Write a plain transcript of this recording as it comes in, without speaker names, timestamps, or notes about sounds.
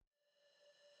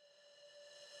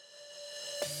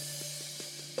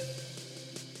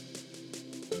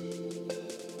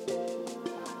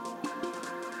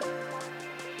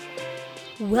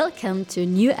Welcome to a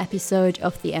new episode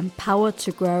of the Empower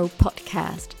to Grow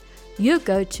podcast, your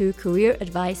go-to career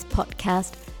advice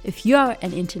podcast if you are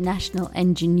an international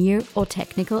engineer or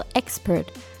technical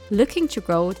expert looking to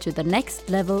grow to the next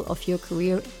level of your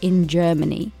career in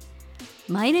Germany.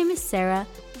 My name is Sarah,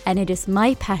 and it is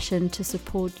my passion to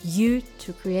support you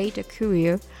to create a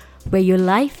career where your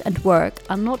life and work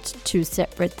are not two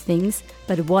separate things,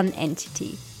 but one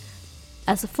entity.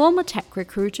 As a former tech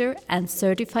recruiter and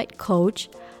certified coach,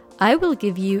 I will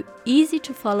give you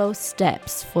easy-to-follow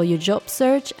steps for your job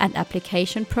search and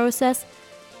application process,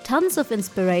 tons of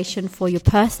inspiration for your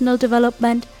personal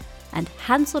development, and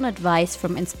hands-on advice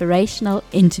from inspirational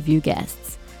interview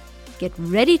guests. Get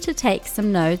ready to take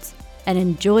some notes and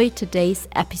enjoy today's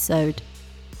episode.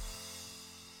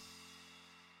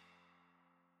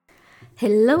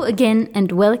 Hello again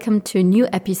and welcome to a new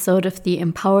episode of the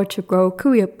Empower to Grow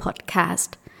Career podcast.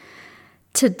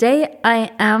 Today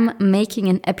I am making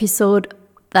an episode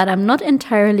that I'm not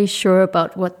entirely sure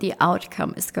about what the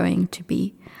outcome is going to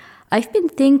be. I've been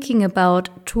thinking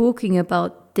about talking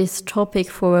about this topic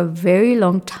for a very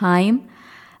long time,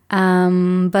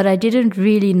 but I didn't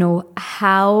really know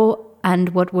how and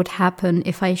what would happen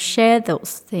if I share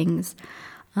those things.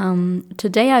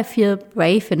 Today I feel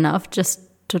brave enough just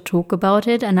to talk about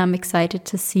it, and I'm excited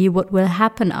to see what will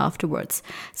happen afterwards.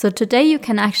 So today you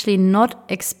can actually not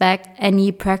expect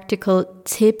any practical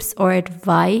tips or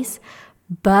advice,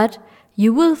 but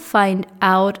you will find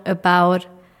out about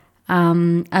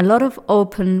a lot of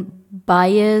open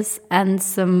bias and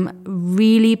some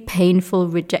really painful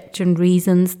rejection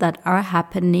reasons that are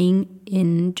happening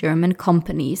in German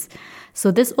companies. So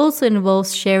this also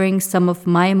involves sharing some of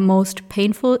my most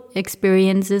painful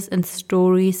experiences and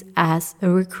stories as a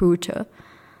recruiter.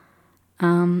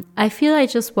 I feel I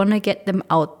just want to get them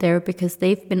out there because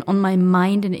they've been on my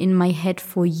mind and in my head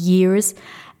for years.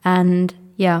 And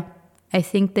yeah, I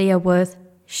think they are worth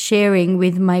sharing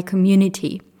with my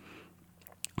community.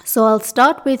 So I'll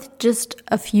start with just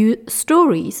a few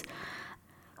stories.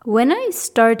 When I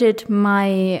started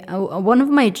one of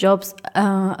my jobs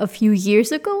a few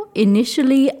years ago,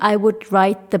 initially I would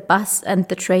ride the bus and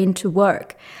the train to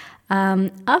work.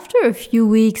 After a few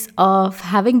weeks of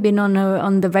having been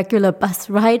on the regular bus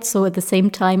ride, so at the same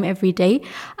time every day,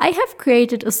 I have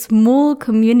created a small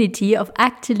community of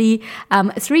actually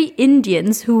 3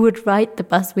 Indians who would ride the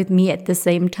bus with me at the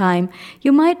same time.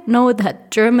 You might know that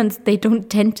Germans, they don't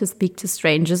tend to speak to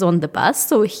strangers on the bus,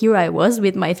 so here I was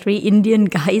with my 3 Indian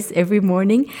guys every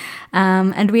morning,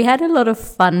 and we had a lot of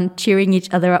fun cheering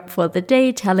each other up for the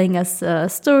day, telling us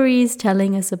stories,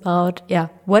 telling us about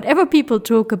whatever people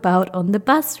talk about on the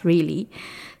bus, really.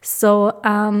 So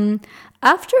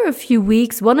after a few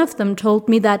weeks, one of them told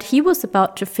me that he was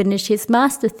about to finish his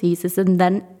master thesis and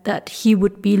then that he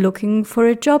would be looking for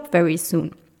a job very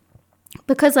soon.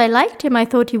 Because I liked him, I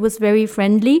thought he was very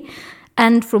friendly.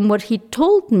 And from what he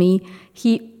told me,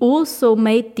 he also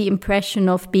made the impression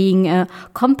of being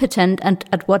competent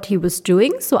at what he was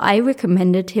doing. So I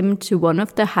recommended him to one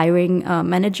of the hiring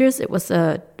managers. It was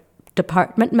a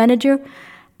department manager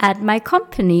at my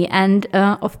company. And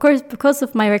of course, because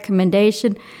of my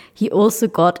recommendation, he also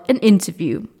got an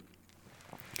interview.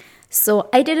 So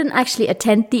I didn't actually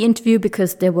attend the interview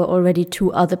because there were already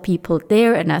 2 other people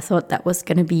there, and I thought that was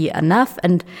going to be enough.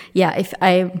 And yeah, if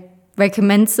I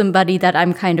recommend somebody that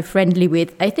I'm kind of friendly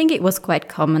with, I think it was quite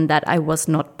common that I was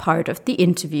not part of the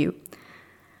interview.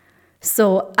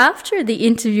 So after the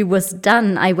interview was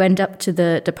done, I went up to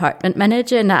the department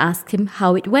manager and I asked him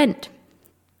how it went.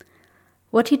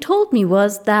 What he told me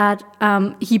was that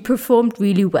he performed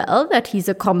really well, that he's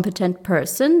a competent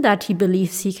person, that he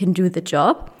believes he can do the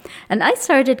job. And I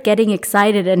started getting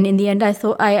excited, and in the end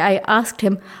I asked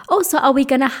him, so are we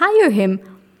going to hire him?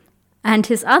 And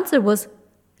his answer was,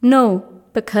 no,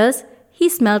 because he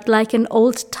smelled like an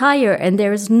old tire and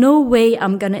there is no way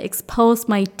I'm going to expose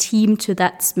my team to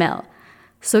that smell.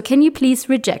 So can you please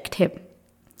reject him?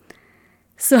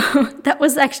 So that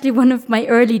was actually one of my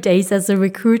early days as a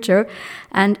recruiter.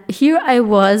 And here I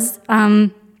was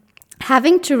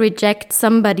having to reject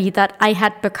somebody that I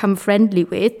had become friendly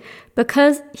with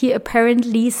because he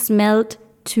apparently smelled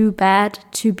too bad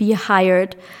to be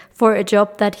hired for a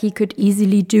job that he could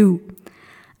easily do.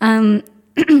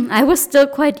 I was still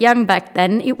quite young back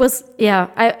then. It was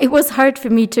hard for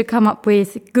me to come up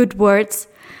with good words.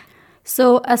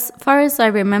 So as far as I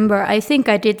remember, I think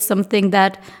I did something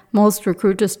that most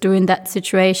recruiters do in that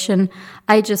situation.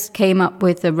 I just came up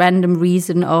with a random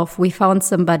reason of we found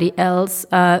somebody else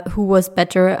who was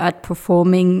better at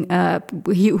performing,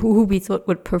 who we thought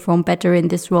would perform better in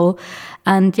this role.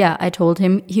 And I told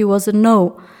him he was a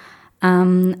no.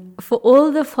 For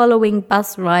all the following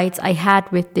bus rides I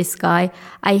had with this guy,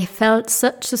 I felt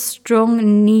such a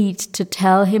strong need to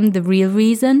tell him the real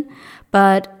reason.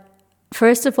 But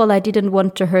first of all, I didn't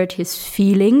want to hurt his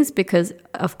feelings because,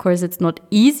 of course, it's not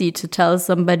easy to tell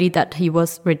somebody that he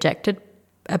was rejected,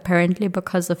 apparently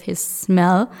because of his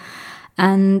smell.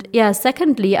 And yeah,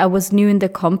 secondly, I was new in the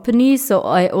company, so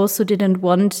I also didn't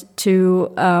want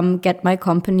to get my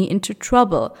company into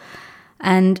trouble.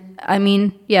 And I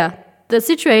mean, yeah, the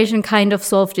situation kind of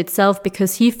solved itself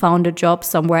because he found a job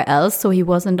somewhere else, so he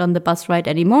wasn't on the bus ride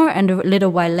anymore. And a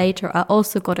little while later, I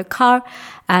also got a car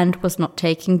and was not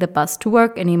taking the bus to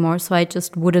work anymore, so I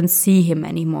just wouldn't see him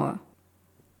anymore.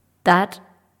 That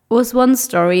was one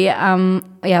story,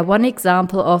 one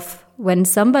example of when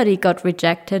somebody got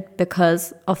rejected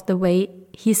because of the way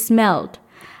he smelled.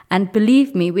 And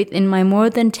believe me, within my more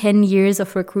than 10 years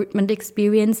of recruitment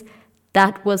experience,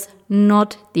 that was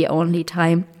not the only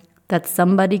time that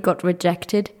somebody got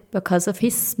rejected because of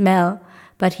his smell,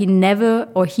 but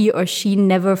he or she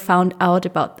never found out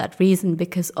about that reason,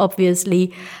 because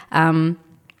obviously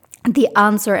the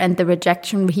answer and the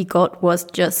rejection he got was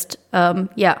just a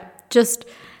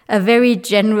very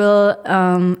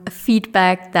general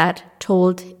feedback that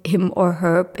told him or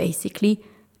her basically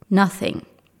nothing.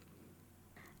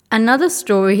 Another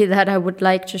story that I would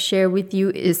like to share with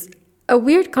you is a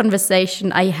weird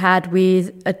conversation I had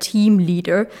with a team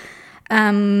leader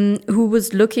who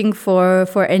was looking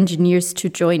for engineers to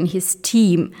join his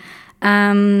team.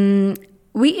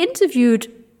 We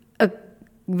interviewed a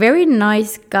very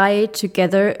nice guy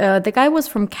together. The guy was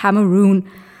from Cameroon.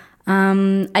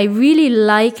 I really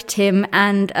liked him,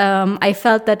 and I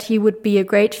felt that he would be a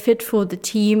great fit for the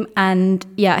team. And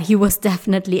yeah, he was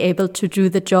definitely able to do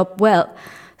the job well.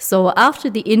 So after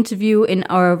the interview, in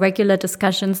our regular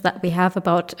discussions that we have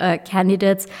about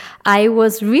candidates, I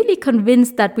was really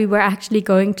convinced that we were actually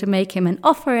going to make him an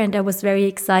offer, and I was very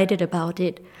excited about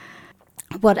it.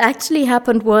 What actually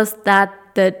happened was that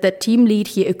the team lead,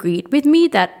 he agreed with me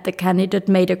that the candidate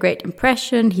made a great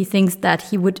impression. He thinks that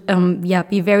he would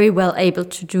be very well able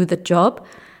to do the job.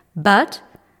 But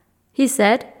he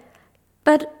said,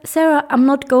 "But Sarah, I'm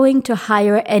not going to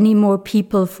hire any more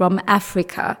people from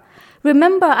Africa.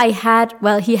 Remember,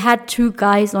 he had two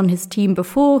guys on his team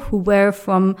before who were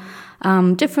from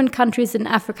different countries in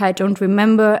Africa. I don't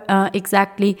remember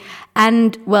exactly.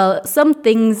 And, well, some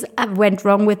things went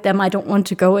wrong with them. I don't want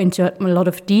to go into a lot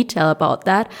of detail about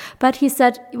that. But he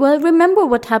said, well, remember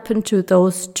what happened to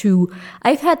those two.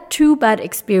 I've had two bad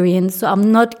experiences, so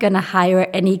I'm not going to hire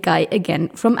any guy again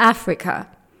from Africa."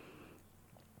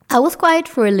 I was quiet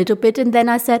for a little bit, and then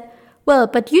I said, "Well,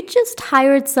 but you just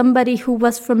hired somebody who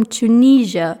was from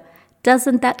Tunisia.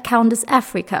 Doesn't that count as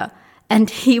Africa?" And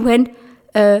he went,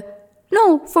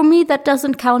 "No, for me that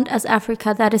doesn't count as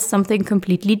Africa. That is something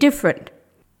completely different."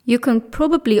 You can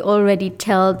probably already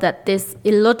tell that this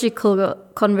illogical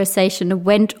conversation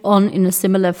went on in a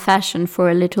similar fashion for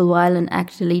a little while and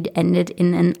actually ended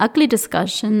in an ugly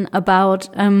discussion about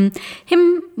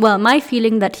my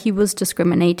feeling that he was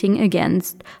discriminating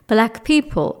against Black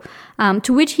people,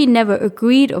 to which he never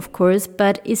agreed, of course,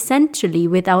 but essentially,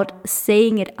 without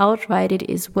saying it outright, it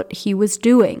is what he was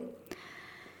doing.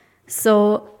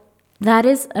 So that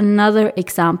is another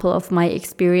example of my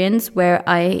experience where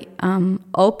I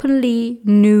openly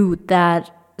knew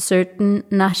that certain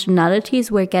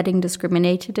nationalities were getting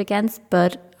discriminated against,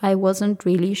 but I wasn't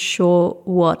really sure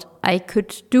what I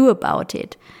could do about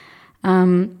it.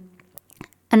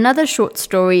 Another short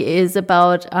story is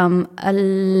about a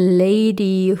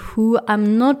lady who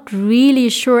I'm not really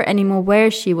sure anymore where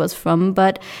she was from,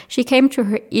 but she came to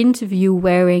her interview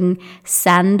wearing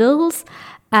sandals.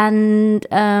 And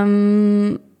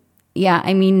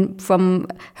from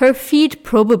her feet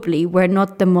probably were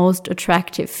not the most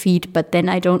attractive feet, but then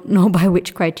I don't know by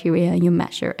which criteria you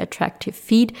measure attractive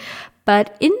feet.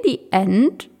 But in the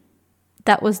end,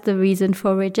 that was the reason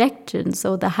for rejection.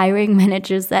 So the hiring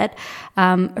manager said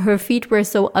her feet were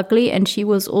so ugly, and she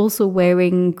was also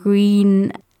wearing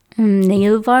green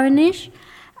nail varnish.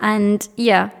 And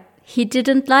yeah, he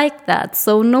didn't like that.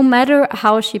 So no matter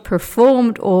how she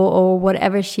performed or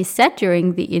whatever she said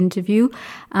during the interview,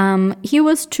 he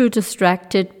was too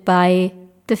distracted by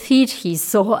the feet he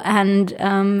saw and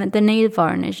the nail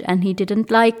varnish, and he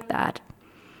didn't like that.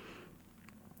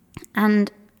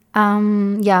 And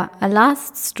a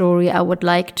last story I would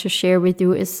like to share with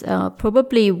you is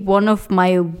probably one of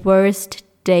my worst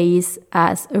days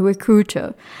as a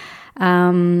recruiter.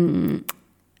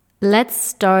 let's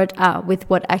start with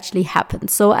what actually happened.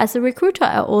 So as a recruiter,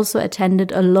 I also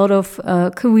attended a lot of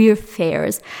career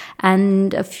fairs,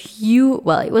 and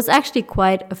it was actually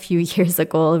quite a few years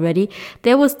ago already.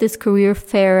 There was this career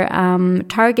fair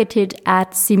targeted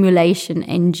at simulation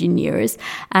engineers,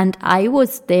 and I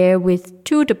was there with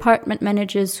 2 department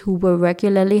managers who were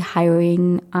regularly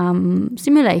hiring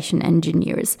simulation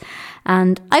engineers.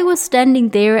 And I was standing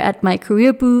there at my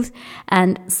career booth,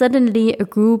 and suddenly a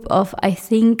group of, I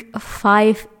think,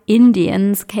 5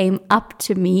 Indians came up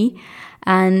to me.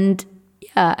 And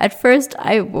at first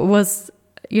I was,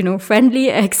 friendly,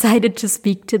 excited to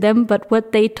speak to them. But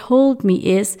what they told me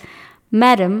is,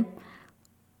 "Madam,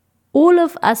 all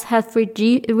of us have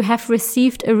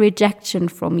received a rejection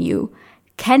from you.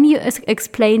 Can you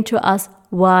explain to us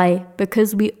why?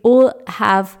 Because we all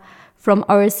have, from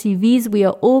our CVs, we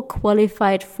are all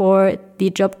qualified for the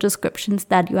job descriptions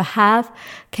that you have.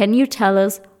 Can you tell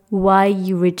us why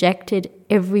you rejected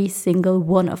every single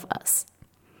one of us?"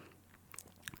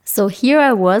 So here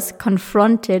I was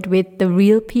confronted with the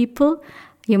real people.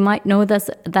 You might know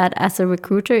that as a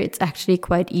recruiter, it's actually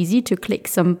quite easy to click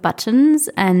some buttons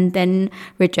and then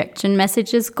rejection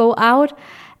messages go out.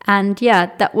 And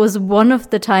yeah, that was one of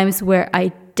the times where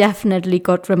I definitely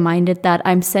got reminded that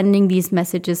I'm sending these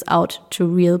messages out to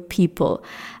real people.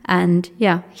 And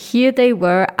yeah, here they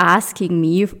were asking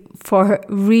me for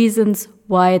reasons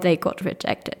why they got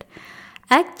rejected.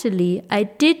 Actually, I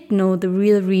did know the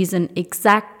real reason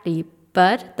exactly,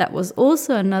 but that was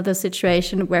also another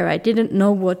situation where I didn't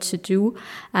know what to do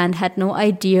and had no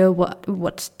idea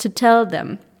what to tell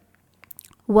them.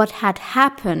 What had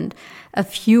happened a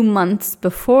few months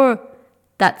before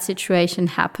that situation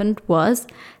happened was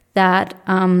that,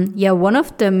 one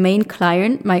of the main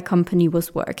client my company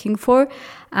was working for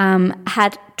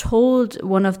had told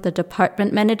one of the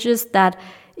department managers that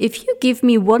if you give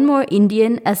me one more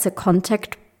Indian as a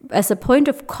point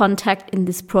of contact in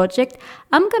this project,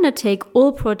 I'm going to take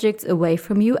all projects away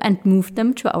from you and move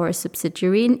them to our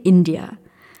subsidiary in India.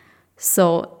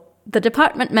 So the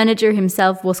department manager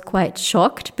himself was quite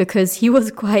shocked because he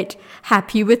was quite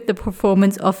happy with the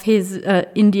performance of his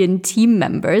Indian team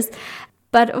members.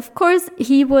 But of course,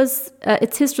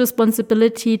 it's his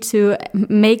responsibility to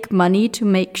make money, to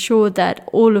make sure that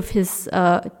all of his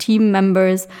team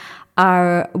members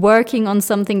are working on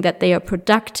something, that they are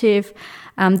productive.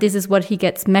 This is what he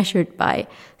gets measured by.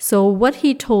 So what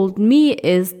he told me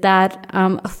is that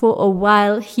for a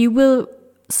while, he will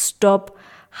stop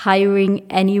hiring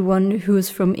anyone who's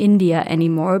from India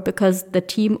anymore because the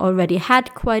team already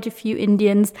had quite a few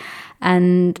Indians.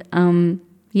 And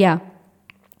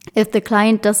if the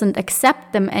client doesn't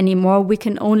accept them anymore, we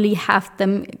can only have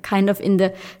them kind of in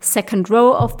the second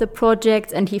row of the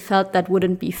project, and he felt that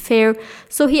wouldn't be fair.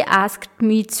 So he asked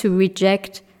me to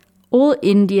reject all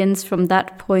Indians from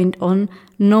that point on,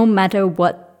 no matter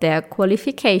what their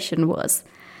qualification was.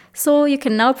 So you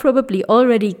can now probably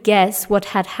already guess what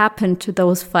had happened to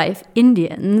those 5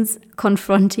 Indians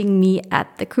confronting me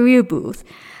at the career booth.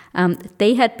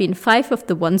 They had been 5 of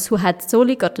the ones who had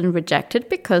solely gotten rejected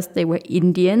because they were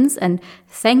Indians, and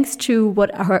thanks to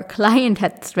what our client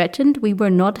had threatened, we were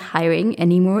not hiring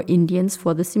any more Indians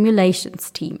for the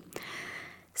simulations team.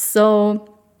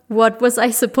 So what was I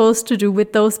supposed to do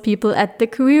with those people at the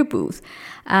career booth?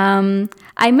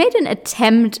 I made an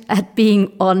attempt at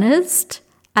being honest,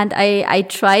 and I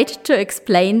tried to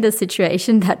explain the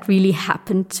situation that really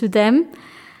happened to them.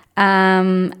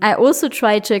 I also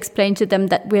tried to explain to them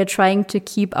that we're trying to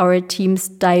keep our teams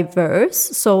diverse,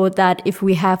 so that if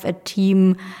we have a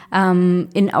team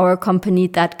in our company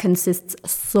that consists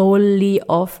solely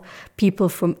of people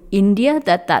from India,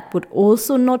 that would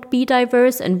also not be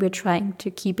diverse, and we're trying to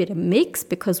keep it a mix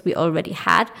because we already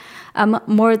had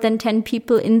more than 10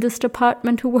 people in this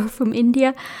department who were from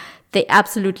India. They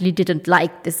absolutely didn't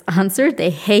like this answer. They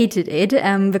hated it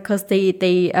because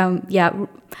they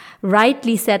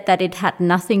rightly said that it had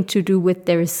nothing to do with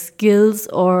their skills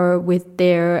or with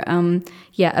their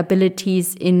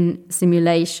abilities in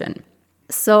simulation.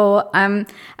 So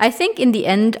I think in the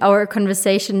end, our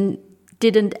conversation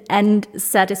didn't end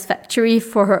satisfactory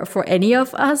for any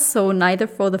of us. So neither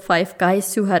for the 5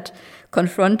 guys who had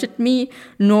confronted me,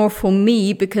 nor for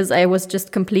me, because I was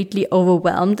just completely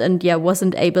overwhelmed and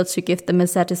wasn't able to give them a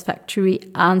satisfactory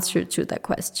answer to the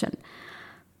question.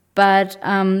 But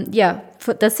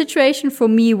for the situation for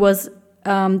me was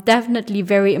definitely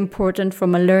very important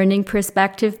from a learning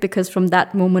perspective, because from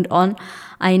that moment on,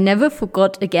 I never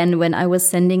forgot again when I was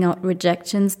sending out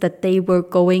rejections that they were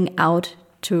going out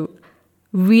to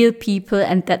real people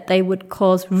and that they would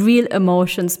cause real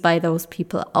emotions by those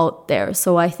people out there.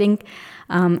 So I think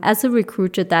as a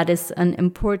recruiter, that is an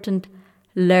important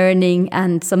learning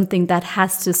and something that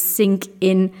has to sink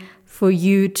in for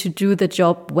you to do the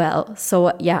job well.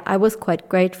 So yeah, I was quite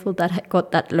grateful that I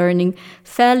got that learning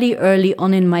fairly early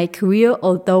on in my career,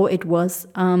 although it was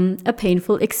a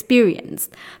painful experience.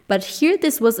 But here,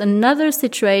 this was another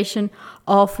situation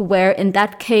of where, in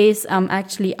that case,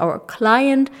 actually our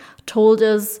client told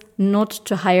us not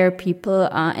to hire people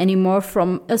anymore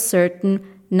from a certain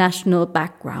national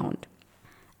background.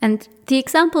 And the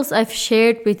examples I've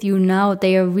shared with you now,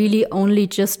 they are really only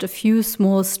just a few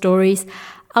small stories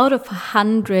out of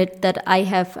 100 that I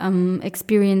have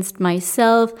experienced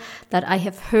myself, that I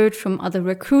have heard from other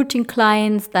recruiting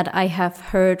clients, that I have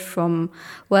heard from,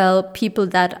 well, people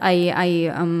that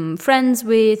I am friends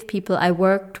with, people I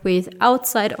worked with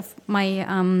outside of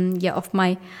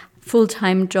my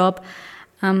full-time job.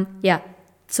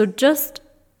 So just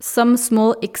some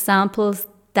small examples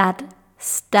that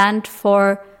stand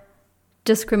for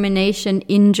discrimination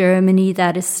in Germany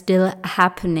that is still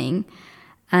happening,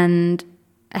 and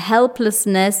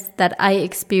helplessness that I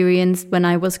experienced when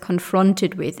I was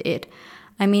confronted with it.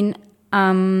 I mean,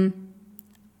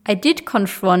 I did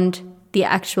confront the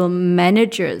actual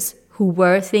managers who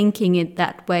were thinking it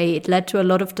that way. It led to a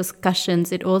lot of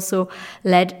discussions. It also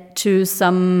led to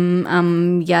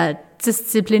some,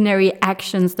 disciplinary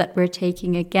actions that were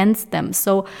taking against them.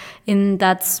 So in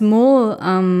that small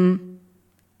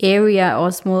area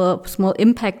or small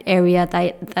impact area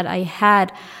that I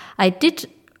had, I did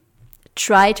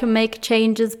try to make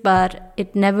changes, but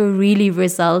it never really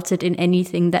resulted in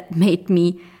anything that made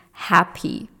me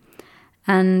happy.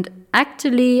 And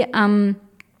actually,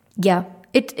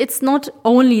 it's not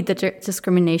only the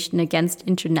discrimination against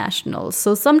internationals.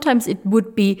 So sometimes it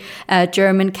would be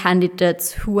German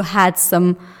candidates who had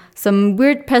some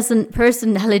weird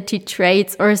personality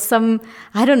traits, or some,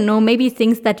 I don't know, maybe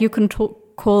things that you can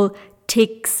call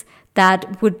tics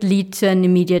that would lead to an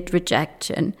immediate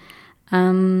rejection.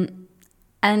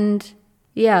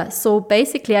 So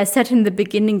basically I said in the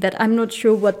beginning that I'm not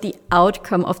sure what the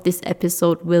outcome of this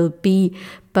episode will be,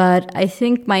 but I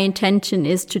think my intention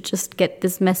is to just get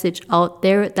this message out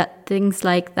there that things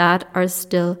like that are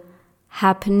still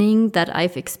happening, that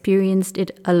I've experienced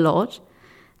it a lot,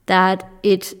 that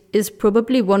it is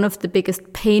probably one of the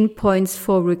biggest pain points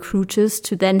for recruiters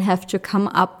to then have to come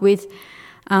up with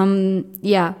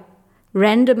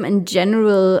random and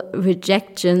general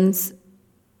rejections,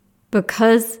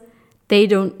 because they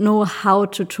don't know how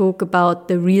to talk about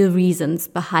the real reasons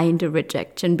behind a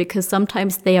rejection, because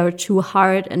sometimes they are too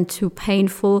hard and too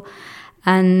painful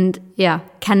and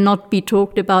cannot be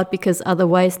talked about, because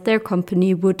otherwise their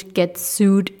company would get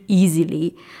sued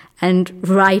easily, and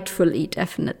rightfully,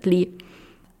 definitely.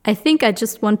 I think I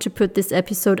just want to put this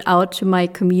episode out to my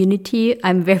community.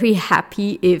 I'm very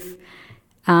happy if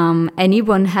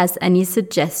anyone has any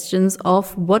suggestions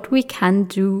of what we can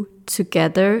do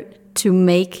together to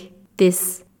make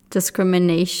this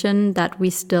discrimination that we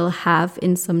still have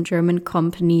in some German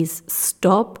companies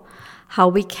stop, how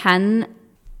we can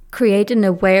create an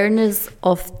awareness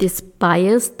of this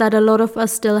bias that a lot of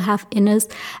us still have in us.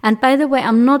 And by the way,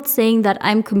 I'm not saying that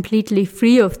I'm completely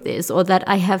free of this, or that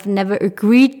I have never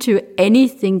agreed to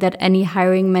anything that any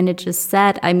hiring manager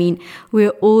said. I mean, we're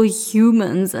all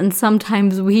humans, and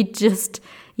sometimes we just,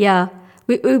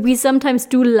 we sometimes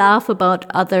do laugh about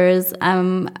others,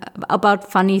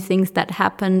 about funny things that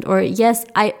happened. Or yes,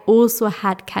 I also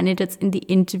had candidates in the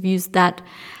interviews that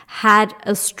had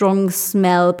a strong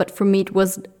smell, but for me it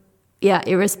was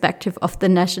irrespective of the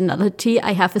nationality.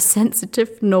 I have a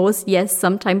sensitive nose. Yes,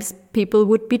 sometimes people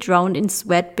would be drowned in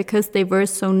sweat because they were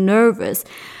so nervous.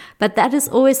 But that is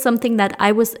always something that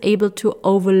I was able to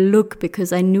overlook,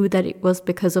 because I knew that it was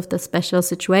because of the special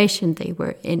situation they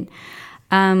were in.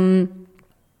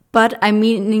 But I'm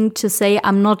meaning to say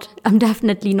I'm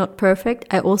definitely not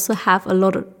perfect. I also have a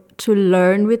lot to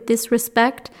learn with this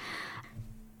respect,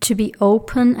 to be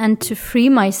open and to free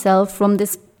myself from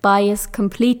this bias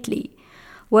completely.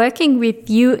 Working with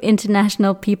you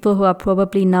international people who are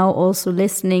probably now also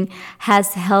listening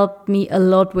has helped me a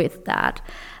lot with that.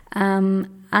 And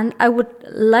I would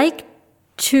like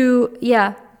to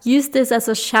use this as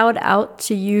a shout out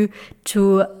to you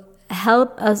to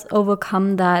help us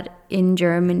overcome that in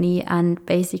Germany and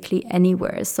basically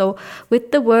anywhere. So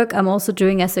with the work I'm also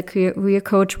doing as a career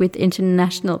coach with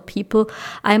international people,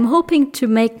 I'm hoping to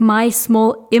make my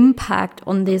small impact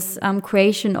on this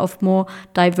creation of more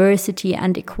diversity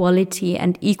and equality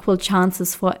and equal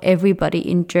chances for everybody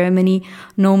in Germany,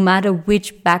 no matter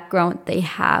which background they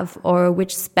have or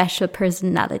which special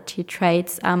personality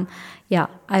traits.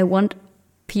 I want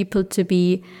people to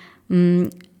be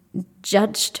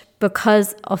judged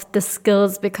because of the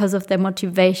skills, because of their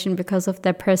motivation, because of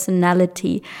their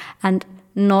personality, and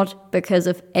not because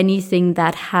of anything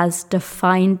that has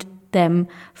defined them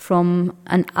from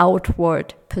an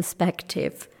outward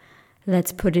perspective.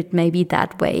 Let's put it maybe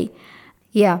that way.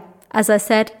 Yeah, as I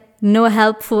said, no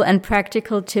helpful and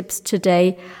practical tips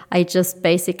today. I just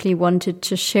basically wanted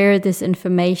to share this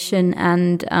information,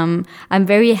 and I'm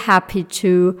very happy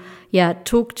to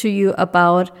talk to you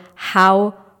about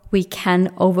how we can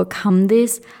overcome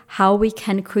this, how we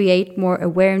can create more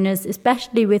awareness,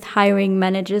 especially with hiring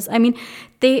managers. I mean,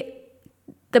 the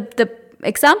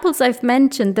examples I've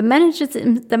mentioned, the managers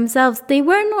themselves, they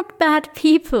were not bad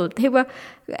people. They were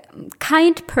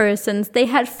kind persons. They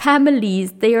had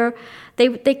families.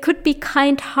 They could be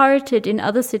kind-hearted in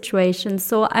other situations.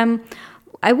 So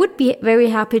I would be very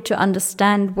happy to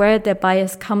understand where their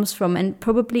bias comes from, and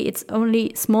probably it's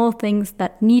only small things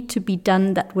that need to be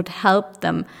done that would help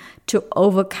them to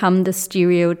overcome the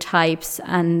stereotypes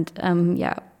and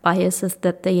biases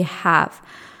that they have.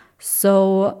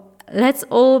 So let's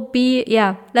be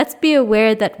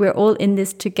aware that we're all in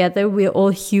this together. We're all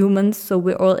humans, so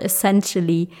we're all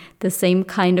essentially the same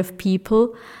kind of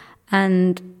people.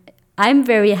 And I'm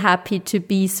very happy to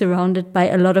be surrounded by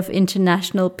a lot of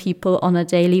international people on a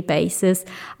daily basis.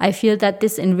 I feel that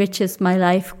this enriches my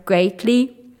life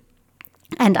greatly,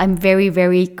 and I'm very,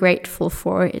 very grateful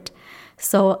for it.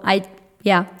 So I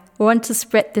want to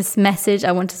spread this message.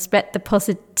 I want to spread the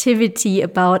positivity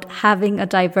about having a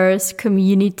diverse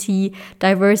community,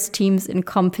 diverse teams in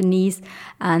companies.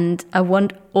 And I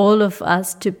want all of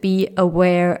us to be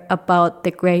aware about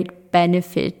the great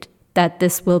benefit that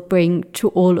this will bring to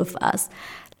all of us.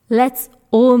 Let's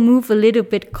all move a little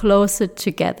bit closer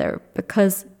together,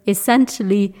 because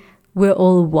essentially we're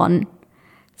all one.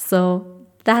 So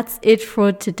that's it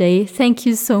for today. Thank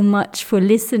you so much for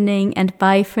listening, and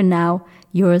bye for now.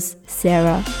 Yours,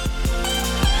 Sarah.